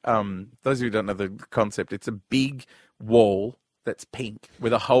foolishly, those of you who don't know the concept, it's a big wall that's pink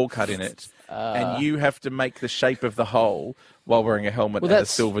with a hole cut in it, and you have to make the shape of the hole while wearing a helmet and a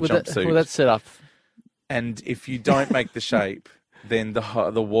silver jumpsuit. Well, that's set up. And if you don't make the shape, then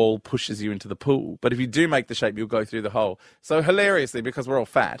the wall pushes you into the pool. But if you do make the shape, you'll go through the hole. So hilariously, because we're all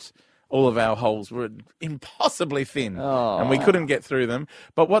fat, all of our holes were impossibly thin, and we couldn't get through them.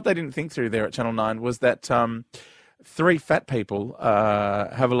 But what they didn't think through there at Channel 9 was that 3 fat people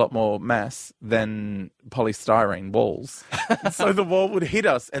have a lot more mass than polystyrene walls. So the wall would hit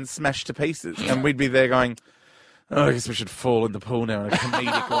us and smash to pieces, and we'd be there going, oh, I guess we should fall in the pool now in a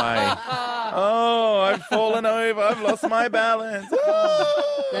comedic way. Oh, I've fallen over. I've lost my balance.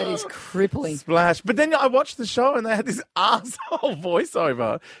 Oh. That is crippling. Splash. But then I watched the show and they had this arsehole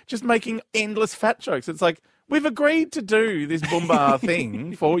voiceover just making endless fat jokes. It's like, we've agreed to do this Boombar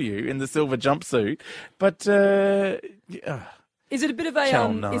thing for you in the silver jumpsuit, but Is it a bit of a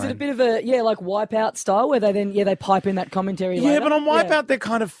Channel 9. is it a bit of a like Wipeout style where they then they pipe in that commentary yeah, later? but on Wipeout Yeah. they're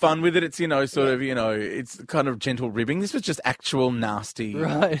kind of fun with it. It's it's kind of gentle ribbing. This was just actual nasty,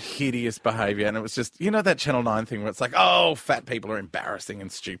 Right. hideous behaviour, and it was just that Channel 9 thing where it's like, oh, fat people are embarrassing and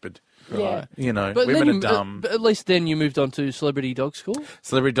stupid. Yeah. But Women then are dumb. But at least then you moved on to Celebrity Dog School.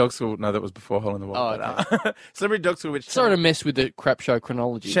 Celebrity Dog School. No, that was before Hole in the Wall. Oh, but, Celebrity Dog School, which Sorry to mess with the crap show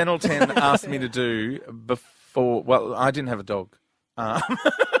chronology. Channel 10 asked me to do before. Well, I didn't have a dog.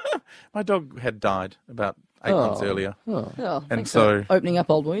 My dog had died about 8 months earlier. Oh, And thanks so- for opening up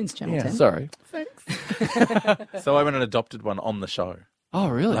old wounds, Channel Yeah. 10. Sorry. So I went and adopted one on the show. Oh,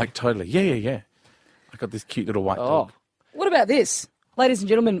 really? Like, totally. Yeah. I got this cute little white dog. What about this, ladies and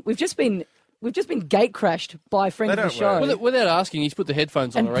gentlemen? We've just been gate crashed by a friend They of the don't show. work. Without asking, he's put the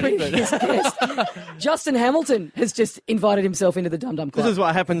headphones on And already. previous guest, Justin Hamilton, has just invited himself into the Dum Dum Club. This is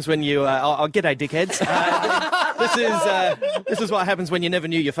what happens when you. G'day, dickheads. This is what happens when you never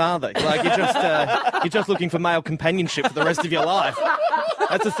knew your father. Like you're just looking for male companionship for the rest of your life.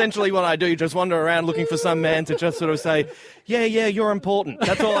 That's essentially what I do. Just wander around looking for some man to just sort of say, yeah, you're important.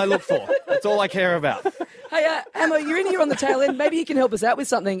 That's all I look for. That's all I care about. Hey, Hammo, you're in here on the tail end. Maybe you can help us out with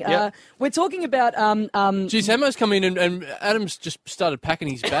something. Yep. We're talking about Geez, Hammo's come in and Adam's just started packing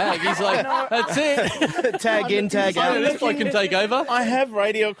his bag. He's like, that's it. Tag in, tag So out. this bloke can take over. I have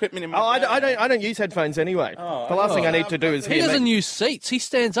radio equipment in my Oh, bag. I don't use headphones anyway. The last thing I need to do is He hear doesn't me. use seats. He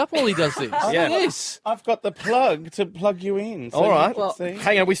stands up while he does this. Yeah. Yes. I've got the plug to plug you in. So All you right. can see.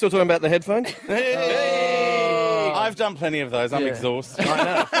 Hang on, are we still talking about the headphones? Hey! I've done plenty of those. I'm exhausted. I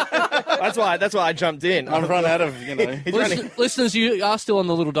know. That's why I jumped in. I've run out of, Listeners, you are still on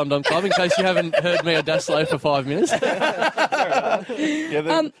the Little Dum Dum Club in case you haven't heard me or Daslow for 5 minutes.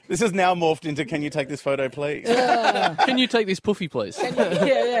 This is now morphed into, can you take this photo, please? Can you take this puffy, please?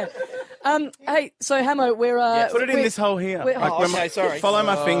 yeah. Hey, so Hammo, we're Put it in this hole here. we're- Like oh, when okay, sorry. Follow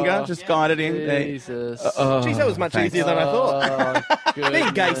my finger. Just guide it in. There. Jesus. Jeez, that was much easier than I thought.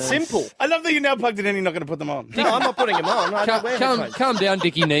 Being gay, simple. I love that you now plugged it in. You're not going to put them on. No, I'm not putting them on. I don't wear headphones. Calm down,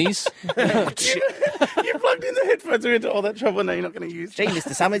 Dickie Knees. You plugged in the headphones. We into all that trouble. Now you're not going to use them. Gee,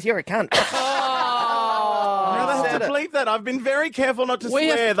 Mr. Summers, you're a cunt. Now they have to bleep that. I've been very careful not to We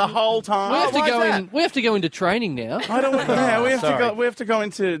have- swear the whole time. We have to why is go that? in. We have to go into training now. I don't want. Yeah, we have to sorry. go. We have to go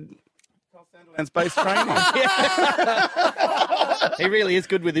into Carl Sandilands based training. He really is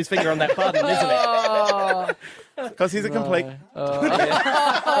good with his finger on that button, isn't he? Because he's a complete.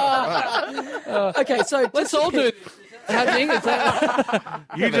 okay. So Let's all do it. Happening. It's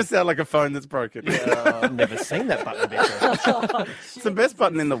You just sound like a phone that's broken. I've never seen that button before. It's the best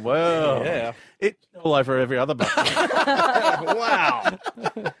button in the world. Yeah. It's all over every other button. Wow.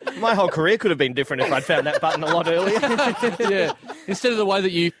 My whole career could have been different if I'd found that button a lot earlier. yeah. Instead of the way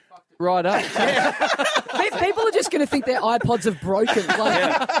that you right up. people are just going to think their iPods have broken.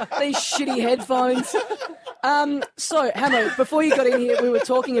 Like these shitty headphones. So, Hamo, before you got in here, we were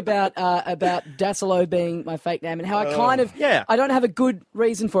talking about Dassolo being my fake name and how I kind of, I don't have a good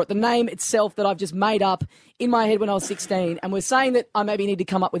reason for it. The name itself that I've just made up in my head when I was 16, and we're saying that I maybe need to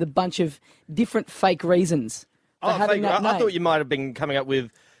come up with a bunch of different fake reasons for having that name. I thought you might have been coming up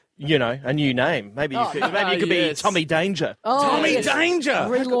with, a new name. Maybe you could be Tommy Danger. Tommy Danger!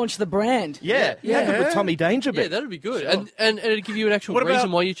 Relaunch the brand. Yeah. How could the Tommy Danger be? Yeah, that'd be good. Sure. And it'd give you an actual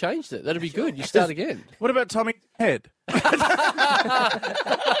reason why you changed it. That'd be good. You start again. What about Tommy Head?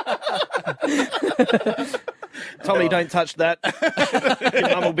 Tommy, don't touch that. Your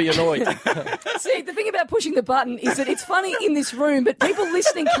mum will be annoyed. See, the thing about pushing the button is that it's funny in this room, but people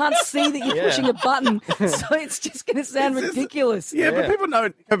listening can't see that you're pushing a button, so it's just going to sound ridiculous. Yeah, but people know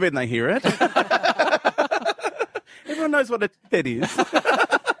it when they hear it. Everyone knows what a head is.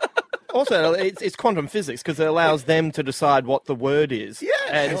 Also, it's quantum physics because it allows them to decide what the word is. Yeah.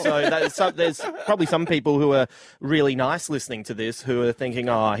 And so there's probably some people who are really nice listening to this who are thinking,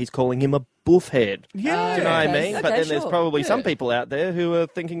 he's calling him a buffhead. Yeah. Do you know what I mean? Okay, but then there's probably some people out there who are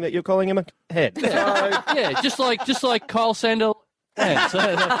thinking that you're calling him a head. Yeah, just like Kyle Sander. Yeah, see,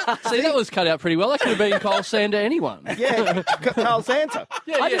 that was cut out pretty well. That could have been Kyle Sander, anyone. Yeah, Carl Santa.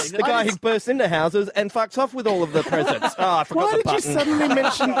 The guy who bursts into houses and fucks off with all of the presents. I forgot Why the did button. you suddenly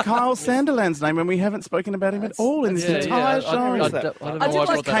mention Kyle Sanderland's name when we haven't spoken about him at all in this entire show? I don't know I why did I like-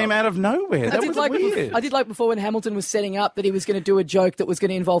 brought that Came up. out of nowhere. That was weird. I did like before when Hamilton was setting up that he was going to do a joke that was going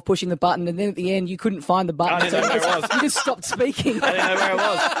to involve pushing the button, and then at the end you couldn't find the button. I didn't know where it was. You just stopped speaking. I didn't know where it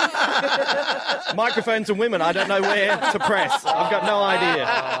was. Microphones and women, I don't know where to press. I've got no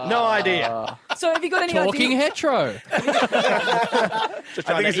idea. No idea. So have you got any Talking idea? hetero. Just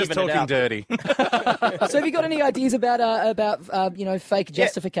I trying think he's to just even it talking out. dirty. So have you got any ideas about fake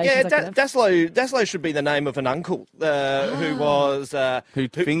justifications? Yeah, I could have? Daslow should be the name of an uncle who was... Who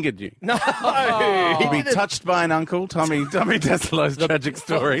fingered you? No, he To be didn't. touched by an uncle, Tommy Daslow's tragic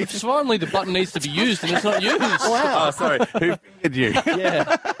story. Finally, the button needs to be used, and it's not used. Wow. Oh, sorry. Who fingered you?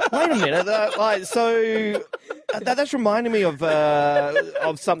 Yeah. Wait a minute. That's reminding me of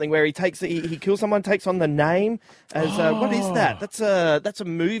something where he kills someone, takes on the name as what is that? That's a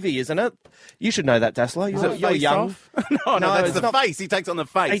movie, isn't it? You should know that, Dassler. You're Face young. Off? No, that's it's the not- face. He takes on the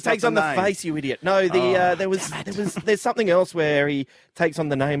face. He takes on the face, you idiot. No, there's something else where he takes on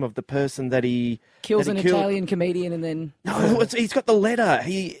the name of the person that he Kills that an he killed. Italian comedian and then... No, he's got the letter.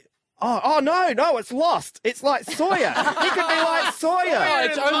 No, it's Lost. It's like Sawyer. He could be like Sawyer.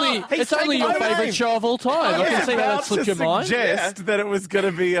 Oh, it's only your favourite show of all time. I can see how that slipped your mind. Suggest that it was going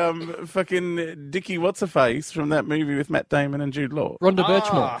to be fucking Dickie What's-a-Face from that movie with Matt Damon and Jude Law. Rhonda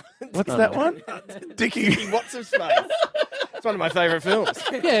Birchmore. What's that one? Dickie. What's his face? It's one of my favourite films.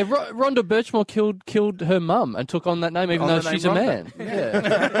 Yeah, Rhonda Birchmore killed her mum and took on that name, even On though the she's name a Rhonda.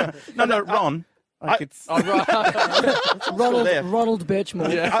 man. Yeah. No, Ron. Like it's... there. Ronald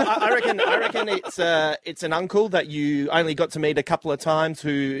Birchmore. I reckon it's an uncle that you only got to meet a couple of times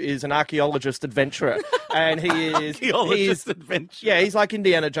who is an archaeologist adventurer, and Archaeologist adventure. Yeah, he's like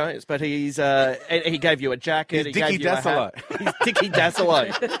Indiana Jones, but he gave you a jacket. He's he Dickie gave you a hat. Dassolo. He's Dickie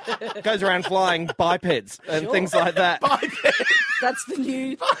Dassolo. Goes around flying bipeds and things like that. That's the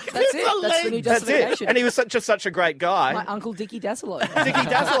new... That's it. That's the new That's justification. it. And he was such a great guy. My uncle Dickie Dassolo. Dickie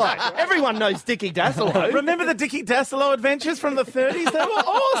Dassolo. Everyone knows Dickie Dassolo. Remember the Dickie Dassolo adventures from the 30s? They were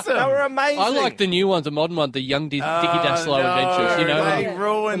awesome. They were amazing. I like the new ones, the modern one, the young Dickie Dassolo adventures. You know, they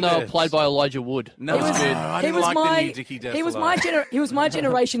ruined and they were it. played by Elijah Wood. No, That was good. I didn't like the new Dickie Dassolo. He was my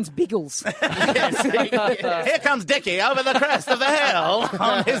generation's Biggles. Here comes Dickie over the crest of the hill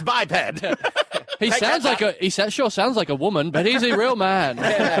on his biped. He sure sounds like a woman, but he's a real man.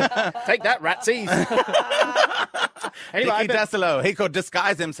 Take that, ratsies. Anyway, Dickie Dassolo, he could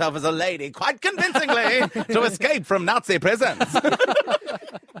disguise himself as a lady quite convincingly to escape from Nazi prisons.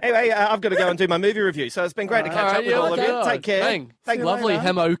 Anyway, I've got to go and do my movie review. So it's been great to catch up with all of you. Take care. Bang. Thank you. Lovely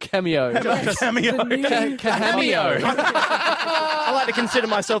Hamo cameo. Cameo. Cameo. I like to consider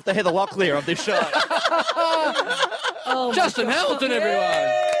myself the Heather Locklear of this show. Justin Hamilton,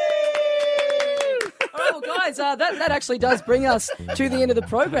 everyone. All right, well, guys, that actually does bring us to the end of the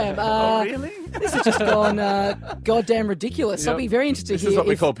program. Really? This has just gone goddamn ridiculous. I'll be very interested This to is hear what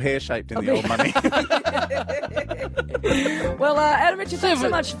we if- call pear-shaped in the old money. Well, Adam Richard, thanks so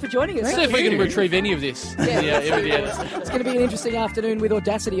much for joining us. See if we can retrieve any of this. Yeah. In the edit. It's going to be an interesting afternoon with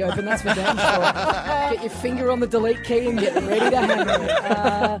Audacity open, that's for damn sure. Get your finger on the delete key and get ready to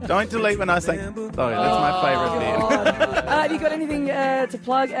hammer it. Don't delete when I say... Oh, yeah, that's my favourite bit. Have you got anything to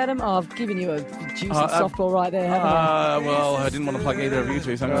plug, Adam? Oh, I've given you a juicy softball right right there, haven't Well, I didn't want to plug either of you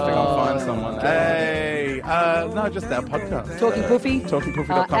two, so I'm going to go and find someone. Hey, no, just our podcast. Talking Poofy.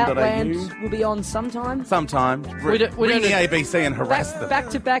 TalkingPoofy.com.au. Outland will be on sometime. Sometime. We don't Ring the need- ABC and harass them. Back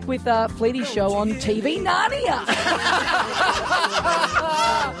to back with Fleety's show on TV Narnia.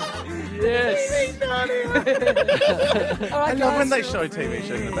 Yes. All right, I love when guys. they show TV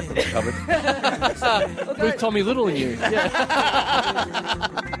shows in the back of the cupboard. With Tommy Little and you.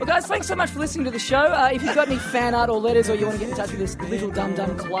 Well, guys, thanks so much for listening to the show. If you've got any fan art or letters, or you want to get in touch with this Little Dum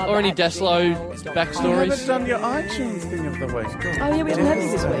Dum Club, Or any at Daslo gmail.com. I haven't backstories. done your iTunes thing of the week. Oh yeah, we didn't have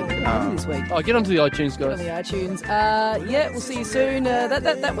you this week. We didn't have you this week. Oh, get onto the iTunes, On the guys. iTunes. Yeah, we'll see you soon.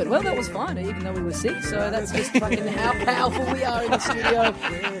 That went well. That was fine, even though we were sick. So that's just fucking how powerful we are in the studio.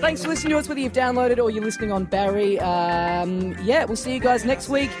 Thanks for listening to us, whether you've downloaded or you're listening on Barry. Yeah, we'll see you guys next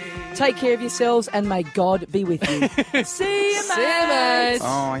week. Take care of yourselves, and may God be with you. See you, See you, mate. mate.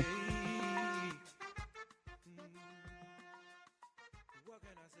 Oh,